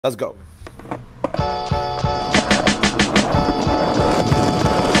Let's go.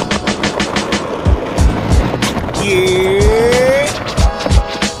 Yeah,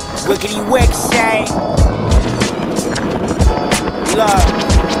 wickety wick say, look,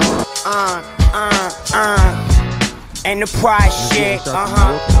 enterprise shit,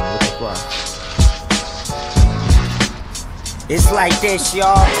 It's like this,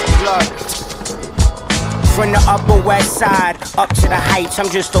 y'all. Look, from the Upper West Side up to the Heights, I'm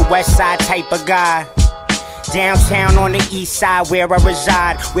just a West Side type of guy. Downtown on the east side where I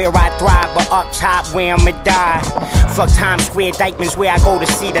reside, where I thrive, but up top where I'ma die. Fuck Times Square, Dykeman's where I go to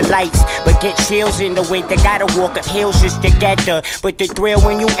see the lights, but get chills in the winter, gotta walk up hills just to get there. But the thrill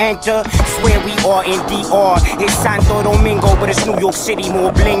when you enter, swear we are in DR. It's Santo Domingo, but it's New York City,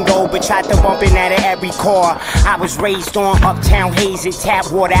 more blingo, but tried to bump in at every car. I was raised on uptown haze and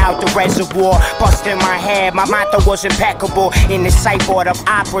tap water out the reservoir. Busting my head, my motto was impeccable. In the sideboard of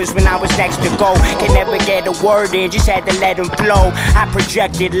operas when I was next to go, can never get a word in, just had to let them flow. I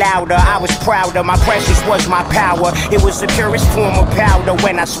projected louder, I was prouder, my presence was my power. It was the purest form of powder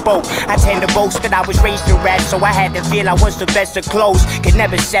when I spoke. I tend to boast that I was raised to rap, so I had to feel I was the best of close. Could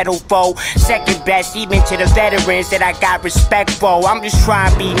never settle for second best, even to the veterans that I got respect for. I'm just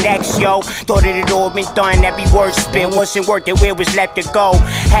trying to be next, yo. Thought it had all been done, every word spit wasn't worth it where it was left to go.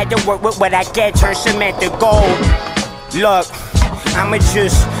 Had to work with what I get, turn cement to gold. Look, I'ma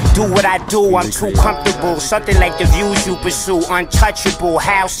just do what I do, I'm too comfortable. Something like the views you pursue, untouchable.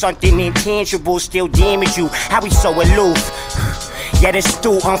 How something intangible still damage you, how we so aloof. Yet it's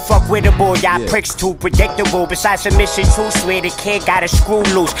still unfuckwittable, y'all pricks too predictable. Besides submission too, swear the kid got a screw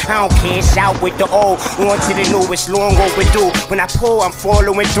loose. I don't care, it's out with the old, on to the new, it's long overdue. When I pull, I'm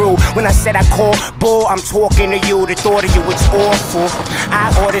following through. When I said I call bull, I'm talking to you. The thought of you, it's awful.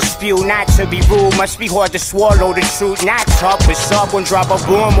 I ought to spew, not to be rude. Must be hard to swallow the truth. Not tough, but someone drop a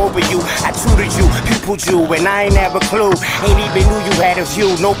bomb over you. I tutored you, pupiled you, and I ain't have a clue. Ain't even knew you had a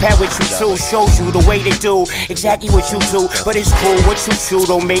view. No pet with you too, shows you the way to do exactly what you do. But it's cool, what you chew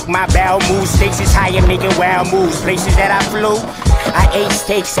don't make my bowel move. Stakes is higher, making wild moves. Places that I flew, I ate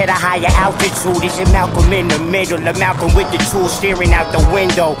steaks at a higher altitude. It's Malcolm in the middle, of Malcolm with the tool staring out the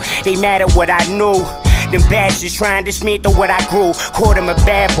window. They mad at what I knew. Them bastards trying to dismantle what I grew. Called him a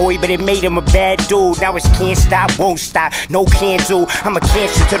bad boy, but it made him a bad dude. Now it's can't stop, won't stop, no can do. I'm a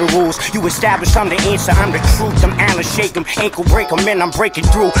cancer to the rules. You establish I'm the answer, I'm the truth. I'm Alan, shake 'em, ankle break 'em, and I'm breaking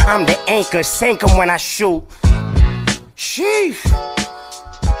through. I'm the anchor, sink 'em when I shoot. Sheesh,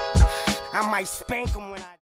 I might spank 'em when I